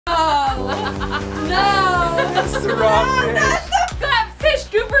No! That's the wrong fish. That fish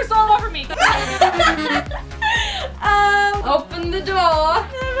goopers all over me. Open the door.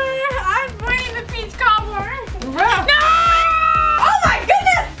 I'm putting the peach cobbler. No! Oh my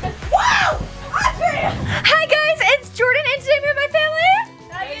goodness! Wow! Audrey! Hi guys, it's Jordan and today we're with my family.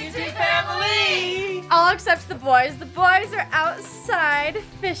 YouTube family! All except the boys. The boys are outside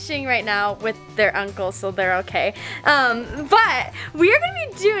fishing right now with their uncle, so they're okay. But we are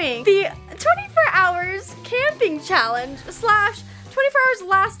going to be doing the 24 hours camping challenge / 24 hours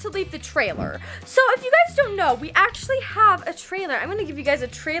last to leave the trailer. So if you guys don't know, we actually have a trailer. I'm gonna give you guys a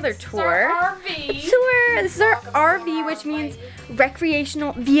trailer tour. This is our RV, which means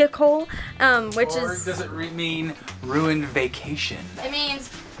recreational vehicle, which Or is. does it mean ruined vacation? It means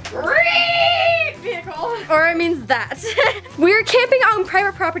vehicle. Or it means that. We're camping on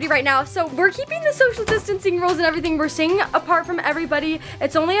private property right now, so we're keeping the social distancing rules and everything. We're staying apart from everybody.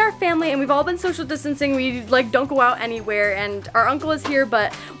 It's only our family, and we've all been social distancing. We don't go out anywhere, and our uncle is here,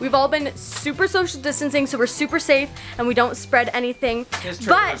 but we've all been super social distancing, so we're super safe, and we don't spread anything. His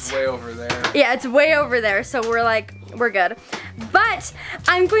trailer's way over there. Yeah, it's way over there, so we're good. But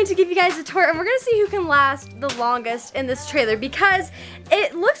I'm going to give you guys a tour, and we're gonna see who can last the longest in this trailer because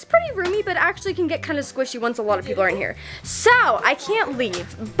it looks pretty roomy, but actually can get kind of squishy once a lot of people are in here. So I can't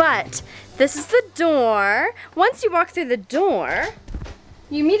leave, but this is the door. Once you walk through the door,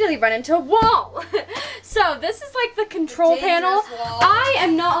 you immediately run into a wall. So this is like the control panel. wall. I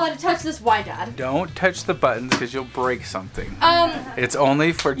am not allowed to touch this. Why, Dad? Don't touch the buttons because you'll break something. It's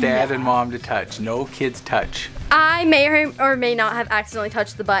only for Dad and Mom to touch. No kids touch. I may or may not have accidentally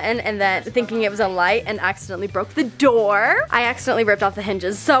touched the button and then thinking it was a light and accidentally broke the door. I accidentally ripped off the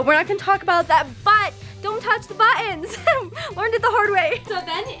hinges, so we're not gonna talk about that, but don't touch the buttons. Learned it the hard way. So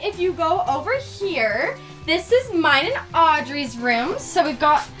then if you go over here, this is mine and Audrey's room. So we've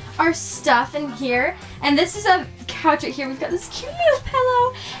got our stuff in here, and this is a couch right here. We've got this cute little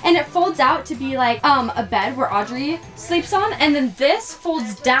pillow, and it folds out to be like a bed where Audrey sleeps on, and then this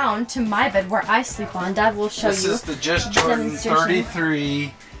folds down to my bed where I sleep on. Dad will show you. This is the Just Jordan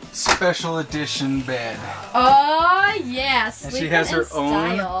 33 special edition bed. Oh yeah, And sleeping she has her in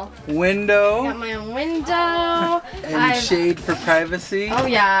style. own window Got my own window. and shade for privacy. Oh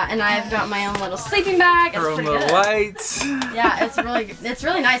yeah, and I've got my own little sleeping bag. It's Her own pretty little good. lights. Yeah, it's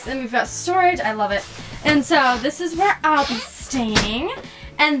really nice. And we've got storage. I love it. And so this is where I'll be staying.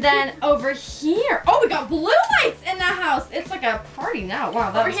 And then over here, oh, we got blue lights in the house. It's like a party now.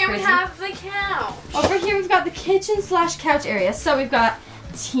 Wow, that was crazy. Over here we have the couch. Over here we've got the kitchen / couch area. So we've got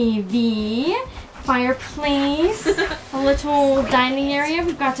TV, fireplace, a little dining area.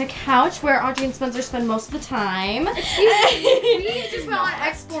 We've got a couch where Audrey and Spencer spend most of the time. We just went on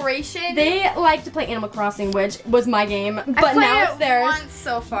exploration. They like to play Animal Crossing, which was my game, but now it's theirs. Once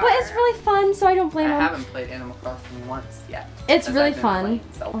so far. But it's really fun, so I don't blame I them. haven't played Animal Crossing once yet. It's because really I've been fun. playing,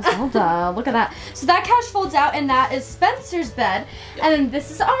 so. Oh, Zelda, look at that. So that couch folds out, and that is Spencer's bed. Yep. And then this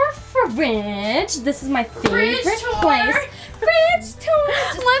is our fridge. This is my favorite tour. place. Fridge tour.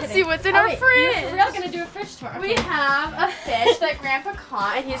 Just Let's kidding. see what's in Oh, our wait, fridge. You're for real gonna do a fridge tour. We have a fish that Grandpa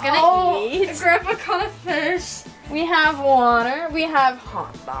caught and he's gonna eat. Grandpa caught a fish. We have water. We have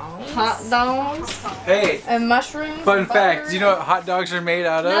hot dogs. Hot dogs. Hey, And mushrooms. fun and fact. butter. Do you know what hot dogs are made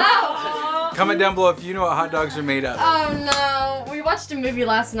out of? No. Comment down below if you know what hot dogs are made out of. Oh no. We watched a movie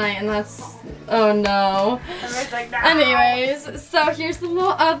last night, and that's. Oh no. Everybody's like, no. Anyways, so here's the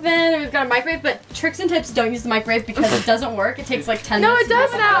little oven, and we've got a microwave, but tricks and tips, don't use the microwave because it doesn't work. It takes like 10 No, minutes. it does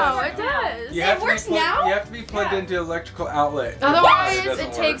to do now. something. It does. You have to be works plugged- now? You have to be plugged into an electrical outlet. Otherwise, It doesn't it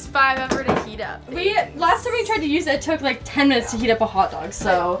work. takes 5 ever to heat up. Last time we tried to use it, it took like 10 minutes to heat up a hot dog,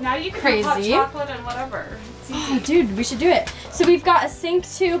 so Now you can crazy. have hot chocolate and whatever. Oh, dude, we should do it. So we've got a sink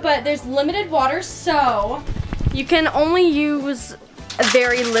too, but there's limited water, so you can only use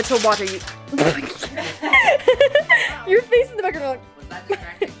very little water. Your face in the background. Was that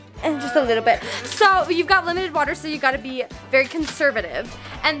distracting? And just a little bit. So you've got limited water, so you gotta be very conservative.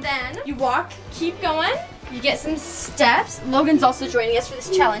 And then you walk, keep going. You get some steps. Logan's also joining us for this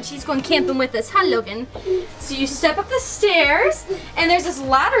challenge. He's going camping with us. Hi, Logan. So you step up the stairs, and there's this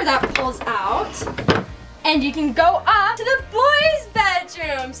ladder that pulls out, and you can go up to the boys'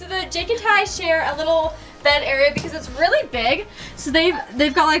 bedroom. So the Jake and Ty share a little bed area because it's really big. So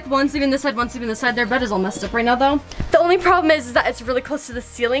they've got like one sleeping this side, one sleeping this side. Their bed is all messed up right now though. The only problem is that it's really close to the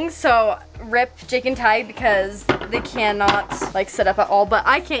ceiling, so rip Jake and Ty because they cannot like sit up at all, but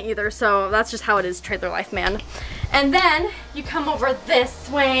I can't either, so that's just how it is, trailer life, man. And then you come over this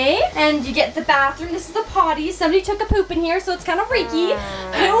way and you get the bathroom. This is the potty. Somebody took a poop in here, so it's kind of freaky. Who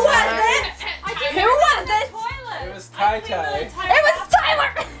was it? Who was it? It was Ty Ty. It was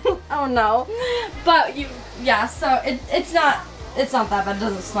Tyler! Oh Oh no. But yeah, so it's not that bad, it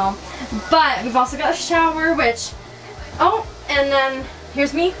doesn't smell. But we've also got a shower, which, oh, and then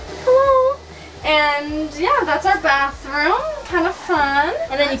here's me. Hello. And yeah, that's our bathroom, kind of fun.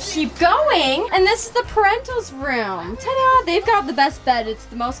 And then you keep going, and this is the parental's room. Ta-da! They've got the best bed, it's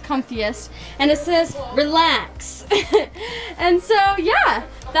the most comfiest, and it says relax. And so yeah,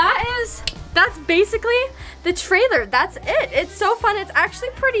 that's basically the trailer. That's it. It's so fun. It's actually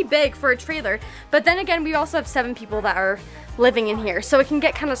pretty big for a trailer, but then again, we also have 7 people that are living in here, so it can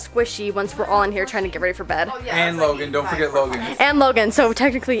get kind of squishy once we're all in here trying to get ready for bed. Oh, yeah, And Logan, don't forget Logan. And Logan, so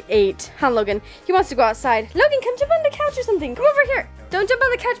technically 8. Huh, Logan? He wants to go outside. Logan, come jump on the couch or something. Come over here. Don't jump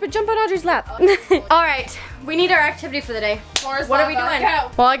on the couch, but jump on Audrey's lap. All right, we need our activity for the day. What are we doing?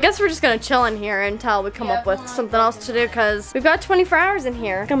 Well, I guess we're just gonna chill in here until we come up with something else to do, because we've got 24 hours in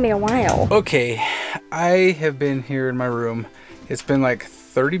here. It's gonna be a while. Okay, I have been here in my room. It's been like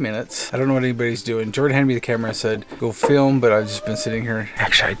 30 minutes. I don't know what anybody's doing. Jordan handed me the camera and said, go film, but I've just been sitting here.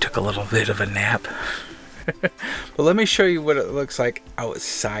 Actually, I took a little bit of a nap. But let me show you what it looks like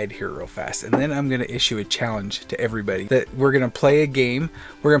outside here real fast. And then I'm gonna issue a challenge to everybody that we're gonna play a game.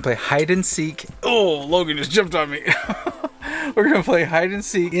 We're gonna play hide and seek. Oh, Logan just jumped on me. We're gonna play hide and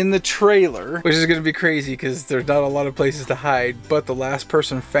seek in the trailer, which is gonna be crazy because there's not a lot of places to hide, but the last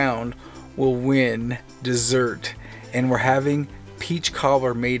person found will win dessert. And we're having peach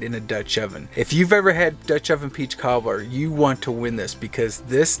cobbler made in a Dutch oven. If you've ever had Dutch oven peach cobbler, you want to win this because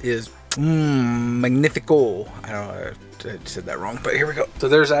this is magnifico. I don't know, I said that wrong, but here we go. So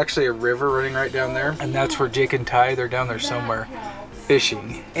there's actually a river running right down there, and that's where Jake and Ty, they're down there somewhere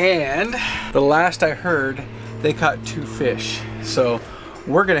fishing. And the last I heard, they caught 2 fish. So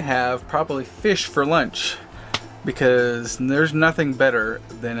we're gonna have probably fish for lunch, because there's nothing better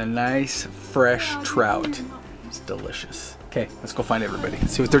than a nice fresh trout. It's delicious. Okay, let's go find everybody.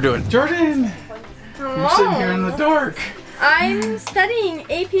 See what they're doing. Jordan! You're sitting here in the dark. I'm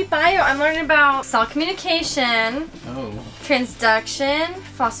studying AP Bio. I'm learning about cell communication, transduction,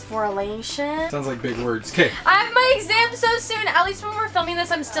 phosphorylation. Sounds like big words. Okay. I have my exam so soon. At least when we're filming this,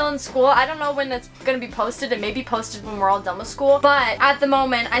 I'm still in school. I don't know when it's going to be posted. It may be posted when we're all done with school. But at the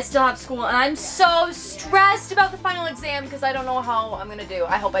moment, I still have school, and I'm so stressed about the final exam because I don't know how I'm going to do.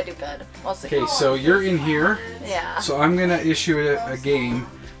 I hope I do good. We'll see. Okay, so you're in here. Yeah. So I'm going to issue a game.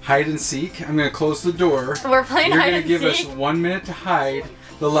 Hide and seek. I'm gonna close the door. We're playing hide and seek. You're gonna give us 1 minute to hide.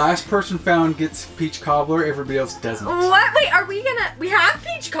 The last person found gets peach cobbler. Everybody else doesn't. What? Wait, are we gonna? We have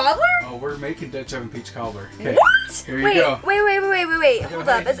peach cobbler? Oh, we're making Dutch oven peach cobbler. Okay. What? Here you go. Wait. Hold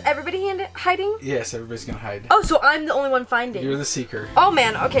up. Is everybody hiding? Yes, everybody's gonna hide. Oh, so I'm the only one finding. You're the seeker. Oh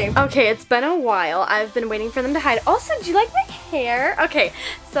man. Okay. Okay, it's been a while. I've been waiting for them to hide. Also, do you like my hair? Okay.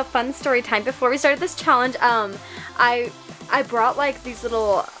 So fun story time. Before we started this challenge, I brought like these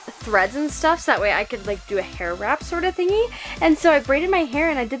little threads and stuff so that way I could like do a hair wrap sort of thingy, and so I braided my hair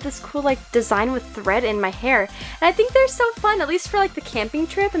and I did this cool like design with thread in my hair, and I think they're so fun, at least for like the camping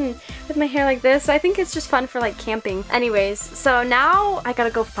trip, and with my hair like this I think it's just fun for like camping. Anyways, so now I gotta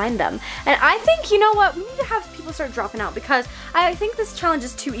go find them, and I think, you know what, we need to have people start dropping out because I think this challenge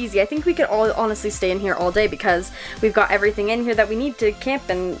is too easy. I think we could all honestly stay in here all day because we've got everything in here that we need to camp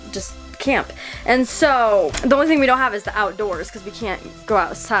and just camp. And so the only thing we don't have is the outdoors because we can't go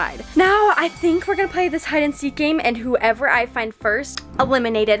outside. Now I think we're gonna play this hide and seek game, and whoever I find first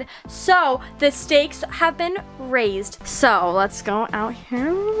eliminated. So the stakes have been raised. So let's go out here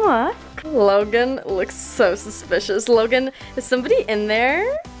and look. Logan looks so suspicious. Logan, is somebody in there?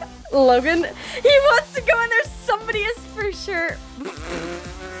 Logan, he wants to go in there. Somebody is for sure.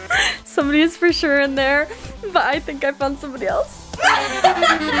 Somebody is for sure in there, but I think I found somebody else.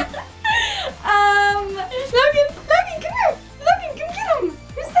 Logan, come here. Logan, come get him.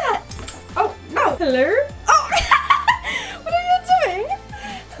 Who's that? Oh, hello? Oh, what are you doing?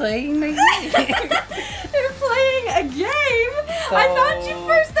 Playing my game. You're playing a game? So... I found you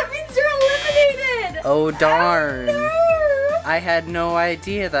first. That means you're eliminated. Oh, darn. Oh, no. I had no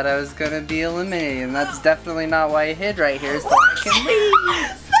idea that I was gonna be eliminated, and that's definitely not why I hid right here, so I can leave.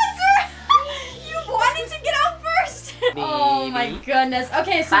 Spencer, you wanted to get out first. Oh my goodness.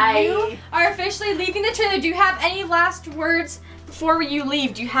 Okay, so Bye. you are officially leaving the trailer. Do you have any last words before you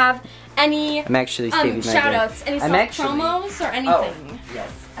leave? Do you have any I'm actually saving my shout outs, any promos or anything? Oh,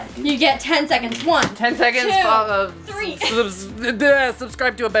 yes, I do. You get 10 seconds. 1, 10 seconds. 2, 3.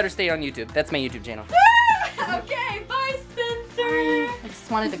 Subscribe to A Better State on YouTube. That's my YouTube channel. Okay, bye, Spencer. I just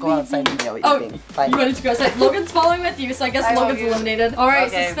wanted to go outside and go eating. Bye. You wanted to go outside. Logan's following with you, so I guess Bye, Logan's Logan. eliminated. All right,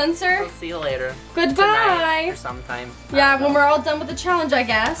 Okay. so Spencer. We'll see you later. Goodbye. Tonight or sometime. Yeah, when we're all done with the challenge, I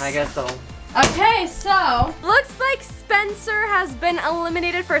guess. I guess so. Okay, so looks like Spencer has been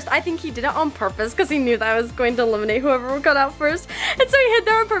eliminated first. I think he did it on purpose because he knew that I was going to eliminate whoever got out first. And so he hid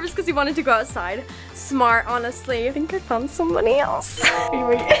there on purpose because he wanted to go outside. Smart, honestly. I think I found somebody else.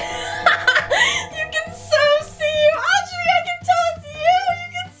 Wait. You can so see you. Audrey, I can tell it's you. You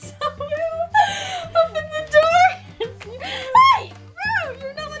can so you. Open the door. It's you. Hey, bro,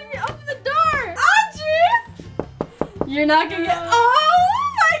 you're not letting me open the door. Audrey! You're not gonna get, oh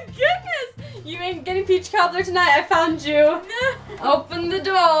my goodness. You ain't getting peach cobbler tonight. I found you. Open the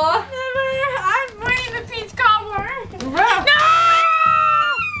door. Never. I'm winning the peach cobbler. No!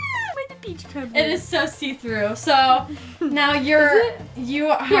 It is so see-through. So now you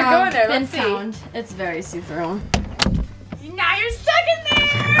have been found. It's very see-through. Now you're stuck in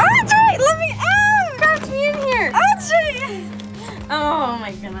there. Audrey, let me out. Crouch me in here. Audrey. Oh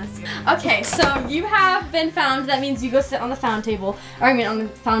my goodness. Okay, so you have been found. That means you go sit on the found table. Or I mean on the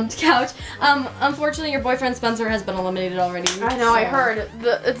found couch. Unfortunately, your boyfriend Spencer has been eliminated already. I know, I heard.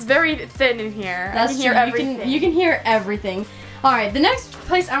 It's very thin in here. That's true. Hear everything. You can hear everything. Alright, the next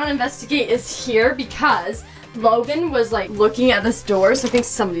place I want to investigate is here because Logan was like looking at this door, so I think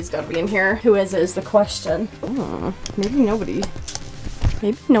somebody's got to be in here. Who is it is the question. Oh, maybe nobody.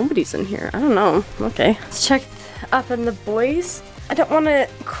 Maybe nobody's in here. I don't know. Okay, let's check up in the boys. I don't want to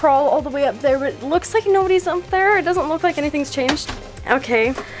crawl all the way up there, but it looks like nobody's up there. It doesn't look like anything's changed. Okay,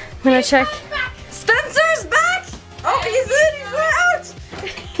 I'm gonna check. Spencer's back! Oh, he's in!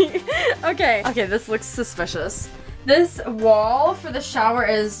 He's out! Okay, this looks suspicious. This wall for the shower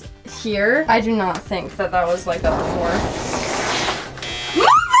is here. I do not think that was like that before.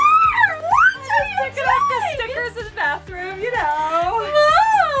 Mother! What are you doing? Up the stickers in the bathroom, you know.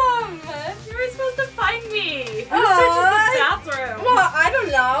 Mom! You were supposed to find me. Who searches the bathroom? Well, I don't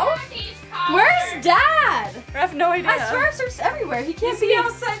know. Where's Dad? I have no idea. I swear I've searched everywhere. He can't be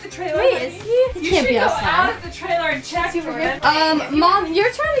outside the trailer. Wait, is he? He can't be outside. You should go out of the trailer and check for him. Mom,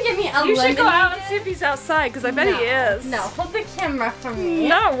 you're trying to get me eliminated. You should go out and see if he's outside, because I bet he is. No, hold the camera from me.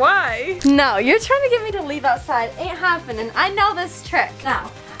 No, why? No, you're trying to get me to leave outside. Ain't happening. I know this trick. Now,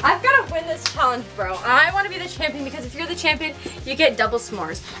 I've got to win this challenge, bro. I want to be the champion because if you're the champion, you get double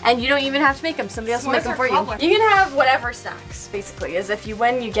s'mores. And you don't even have to make them. Somebody else will make them for you. You can have whatever snacks, basically. As if you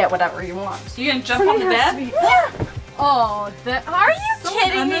win, you get whatever you want. So you can jump on the bed? Yeah. Oh, are you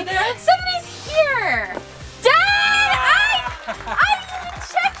kidding me? Somebody's here. Dad, I didn't even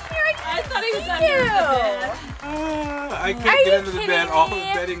check here. I thought he was under the bed. I can't get under the bed. All the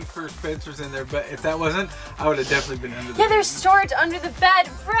bedding for Spencer's in there, but if that wasn't, I would have definitely been under the bed. Yeah, there's storage under the bed,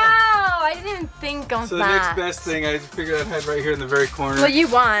 bro. I didn't even think of that. So the next best thing, I figured I'd hide right here in the very corner. Well, you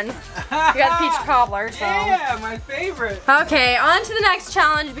won. You got the peach cobbler, so. Yeah, my favorite. Okay, on to the next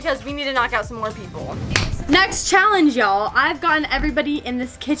challenge because we need to knock out some more people. Next challenge, y'all. I've gotten everybody in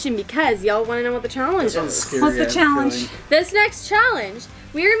this kitchen because y'all want to know what the challenge is. What's the challenge? This next challenge,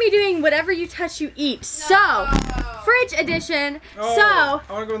 we're gonna be doing whatever you touch, you eat. So, fridge edition. Oh, so,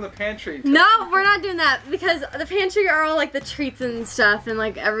 I want to go in the pantry. No, we're not doing that because the pantry are all like the treats and stuff and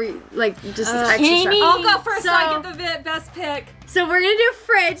like just extra stuff. I'll go first so I get the best pick. So we're gonna do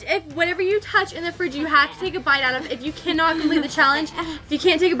fridge. If whatever you touch in the fridge, you have to take a bite out of. If you cannot complete the challenge, if you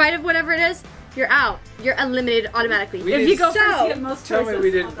can't take a bite of whatever it is, you're out. You're eliminated automatically. If you go first, you get most choices. Tell me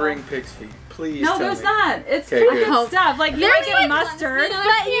we didn't bring pig's feet. Please no, there's not. It's good stuff. Like you might get mustard.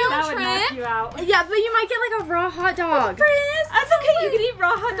 That would knock you out. Yeah, but you might get like a raw hot dog. That's okay. You can eat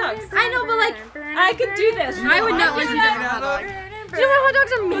raw hot dogs. I know, but like I could do this. I would not want to eat a hot dog. Do you know what hot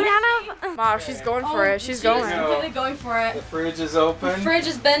dogs are made out of? Wow, she's going for it. She's going. She's completely going for it. The fridge is open. The fridge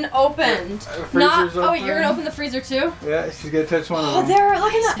has been opened. Freezer's open. Oh wait, you're gonna open the freezer too? Yeah, she's gonna touch one of them. Oh, there!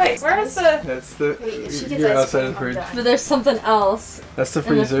 Look at that. Where is the? That's the. You're outside of the fridge. But there's something else. That's the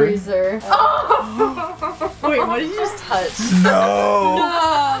freezer. In the freezer. Oh! Wait, what did you just touch? No!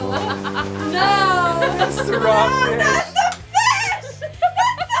 No! That's the raw fish. That's the fish! That's the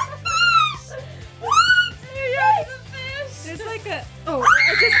fish! What? Yes, the fish. There's like a. Oh, I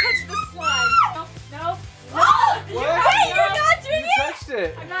just touched the slime. No. What? Wait, you're not doing you it? touched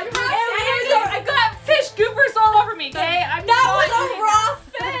it. I'm not doing it. I got fish goopers all over me. Okay, that was a raw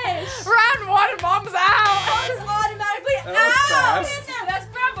fish. Round one and Mom's out. Mom's automatically That was out. fast. That's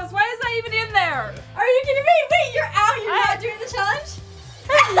Grandpa's. Why is that even in there? Are you kidding me? Wait, you're out. You're not doing the challenge?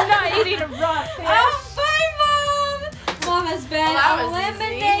 I'm not eating a raw fish. Oh, bye, Mom. Mom has been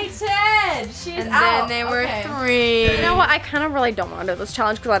eliminated. She's out. And then they were 3. You know what? I kind of really don't want to do this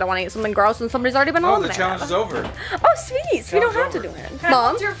challenge because I don't want to eat something gross and somebody's already been eliminated. The challenge is over. Oh, sweet. So we don't have to do it.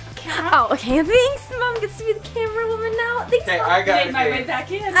 Mom? Oh, okay. Thanks. Mom gets to be the camera woman now. Thanks, Okay, Mom. I got it. My way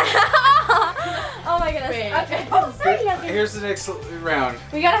back in. Oh my goodness. Wait. Okay. Oh, sorry, Logan. Here's the next round.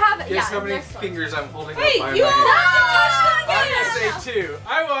 We gotta have it. Guess how many next one. fingers I'm holding Wait, up by you my all hand. I'm gonna say 2.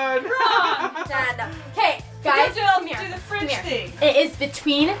 I won. Dad. Okay, guys, come here. Do the French Come here. thing. It is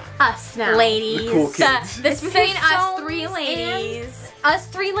between us now. Ladies. The cool kids. This between us Stones 3 ladies. Us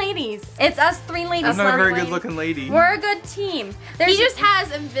 3 ladies. It's us 3 ladies. I'm not a very Lily. good looking lady. We're a good team. He just has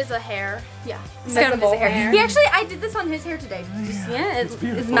Invisa hair. Yeah. He's got Visible Invisa hair. He actually, I did this on his hair today. Did you see it?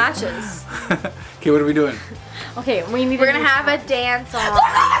 It matches. Okay, what are we doing? Okay, we need. We're gonna have a dance off.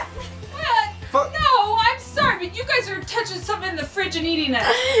 What? No, I'm sorry, but you guys are touching something in the fridge and eating it.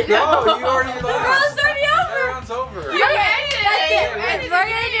 No, you already lost. round's already over. That round's over. Okay, that's it. Yeah, We're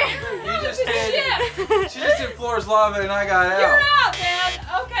gonna do. You just did. She just did floor's lava and I got You're out. out, man.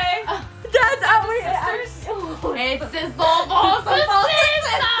 Okay. That's out. It's his little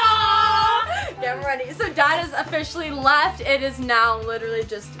Get ready. So Dad is officially left. It is now literally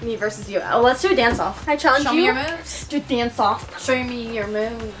just me versus you. Oh, let's do a dance off. I challenge Show you. me your moves. Do a dance off. Show me your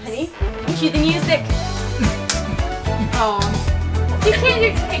moves. Honey, cue the music. Oh. You can't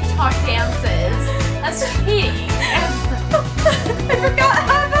do TikTok dances. That's cheating. I forgot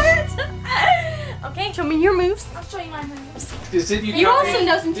half of it. Okay, show me your moves. I'll show you my moves. Did You also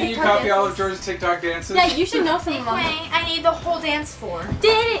know some Did you TikTok copy all of dances. George's TikTok dances? Yeah, you should know some of them. Wait, I need the whole dance floor.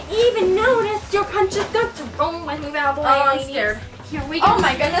 Didn't even notice your punch is going to roll with me. Move out of the way, Oh, I'm ladies. scared. Here we go. Oh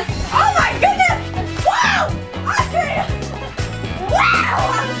my goodness. Oh my goodness. Wow. Wow.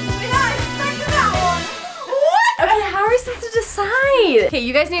 I did not expect that one. What? Okay, how are we supposed to decide? Okay,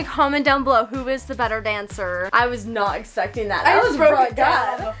 you guys need to comment down below who is the better dancer. I was not expecting that. That was really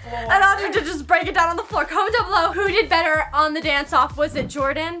good. And Audrey did just break it down on the floor. Comment down below who did better on the dance off. Was it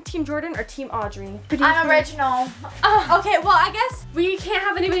Jordan, Team Jordan, or Team Audrey? Who do you I'm think? original. Okay, well, I guess we can't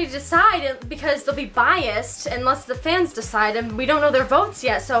have anybody decide because they'll be biased unless the fans decide, and we don't know their votes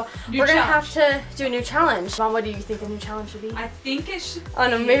yet. So we're gonna have to do a new challenge. Mom, what do you think a new challenge should be? I think it should. Oh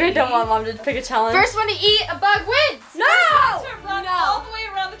no, maybe I don't want Mom to pick a challenge. First one to eat a bug wins. no! To run all the way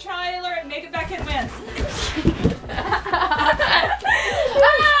around the trailer and make it back and wins.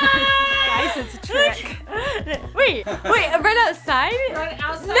 Guys, it's a trick. Wait, run outside? Run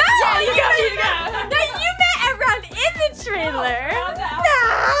outside. No, Yeah, you go. gotta. No, you meant around in the trailer. around the No,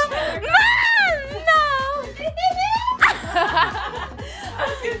 Mom, I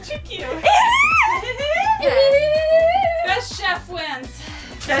was gonna trick you. no. Best chef wins.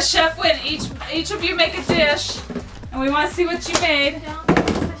 Best chef win. Each of you make a dish, and we want to see what you made.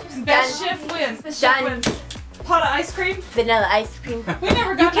 And best chef wins. The chef Done. wins. Pot of ice cream. Vanilla ice cream. We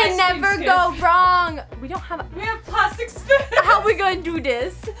never You got can ice cream never scoop. go wrong. We don't have. We have plastic spoons. How are we gonna do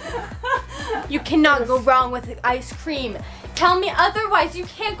this? You cannot go wrong with ice cream. Tell me otherwise. You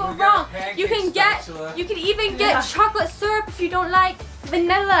can't go We got wrong. a You can pancake get. spatula. You can even get Yeah. chocolate syrup if you don't like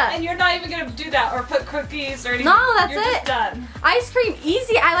vanilla. And you're not even gonna do that or put cookies or anything. No, that's you're it. Just done. Ice cream,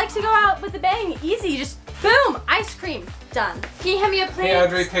 easy. I like to go out with a bang. Easy. Just boom. Ice cream. Done. Can you hand me a plate? Hey,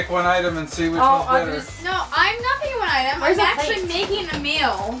 Audrey, pick one item and see which Oh, one's better. Audrey's- No, I'm not picking one item. Where's I'm the actually plate? making a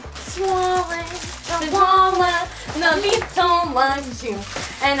meal. Swollen, swollen, the meat don't like you,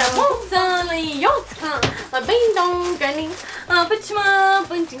 and I won't only your tongue. A bing dong gunny, a bitchma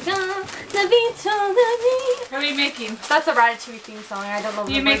bunting gun, the beat on the beat. What are you making? That's a Ratatouille theme song. I don't know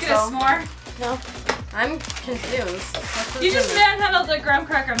the You words making a though. s'more? No, I'm confused. What's the You just difference? manhandled the graham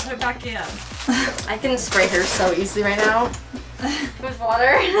cracker and put it back in. I can spray her so easily right now with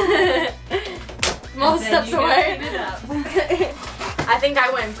water. I'm all And then steps you gotta away. heat it up. I think I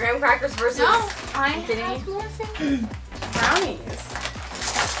win. Graham crackers versus No, I kidding have me? more things. brownies.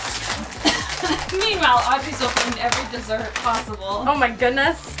 Meanwhile, Audrey's opening every dessert possible. Oh my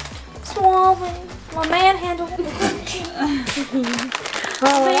goodness. Swollen. My manhandle.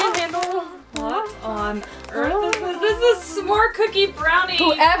 Manhandle. What on earth is this? This is s'more cookie brownie.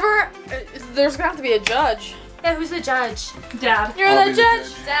 Whoever, there's gonna have to be a judge. Yeah, who's the judge? Dad. You're I'll the be the judge.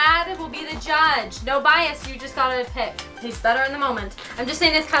 judge. Dad will be the judge. No bias. You just gotta pick. He's better in the moment. I'm just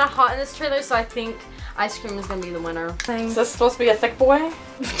saying it's kind of hot in this trailer, so I think ice cream is gonna be the winner. Is this supposed to be a thick boy?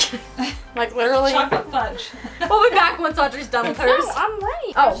 Like literally? Chocolate fudge. We'll be back once Audrey's done with hers. No, I'm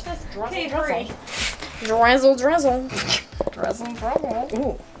ready. Oh. Watch this. Drizzle, Okay, drizzle. hurry. Drizzle, drizzle. Drizzle, drizzle.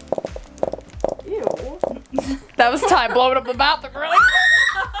 Ooh. Ew. That was time blowing up the mouth of really.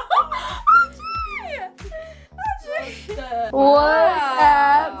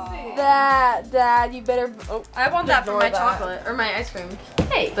 What's that, Dad? You better. Oh, I want that for Ignore my that. chocolate or my ice cream.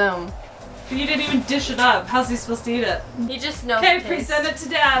 Hey, boom. You didn't even dish it up. How's he supposed to eat it? He just knows. Okay, the taste. present it to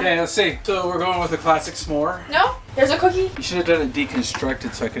Dad. Okay, let's see. So we're going with a classic s'more. No, there's a cookie. You should have done it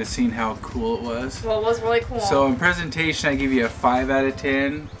deconstructed so I could have seen how cool it was. Well, it was really cool. So in presentation, I give you a 5 out of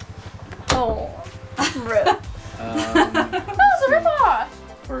 10. Oh. That was a ripoff.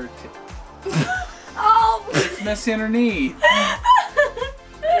 Or Oh! it's messy underneath.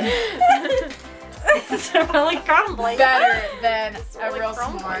 It's really crumbly. Better than a really real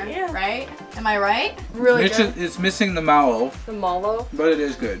crumbly, s'more, yeah. right? Am I right? Really It's missing the mallow, The mallow. but it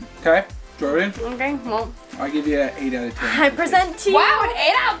is good. Okay, Jordan, Okay, well, I'll give you an 8 out of 10. I present to you Wow, an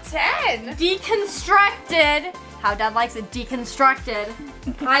 8 out of 10. deconstructed. How Dad likes it deconstructed.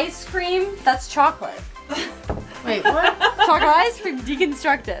 Ice cream. That's chocolate. Wait, what? Chocolate ice cream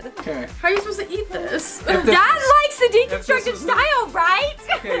deconstructed. Okay. How are you supposed to eat this? If Dad this- likes the this deconstructed was- style, right?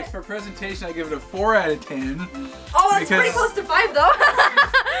 Okay, for presentation, I give it a 4 out of 10. Oh, that's Because- pretty close to 5 though.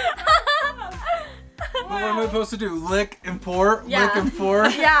 What am I supposed to do? Lick and pour? Yeah. Lick and pour?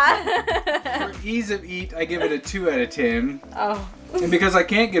 Yeah. For ease of eat, I give it a 2 out of 10. Oh. And because I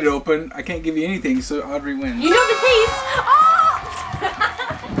can't get it open, I can't give you anything, so Audrey wins. You know the taste. Oh!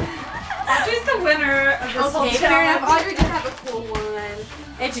 Audrey's the winner of this whole Okay, fair enough. challenge. Audrey did have a cool one.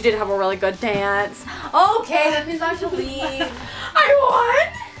 And she did have a really good dance. Okay, that means I should leave.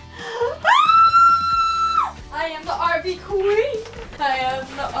 I I am the RV queen. I am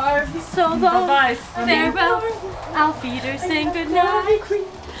the RV solo. Bye-bye. Farewell. I'll feed her, sing goodnight.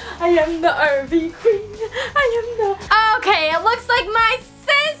 I am the RV queen. I am the. Okay, it looks like my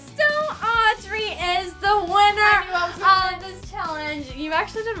sister Audrey is the winner of this challenge. You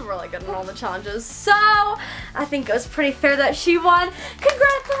actually did really good in all the challenges, so I think it was pretty fair that she won.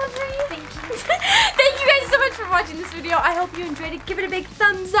 Congrats, Audrey. Thank you. Thank you guys so much for watching this video. I hope you enjoyed it. Give it a big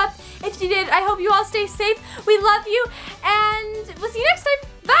thumbs up if you did. I hope you all stay safe. We love you, and we'll see you next time.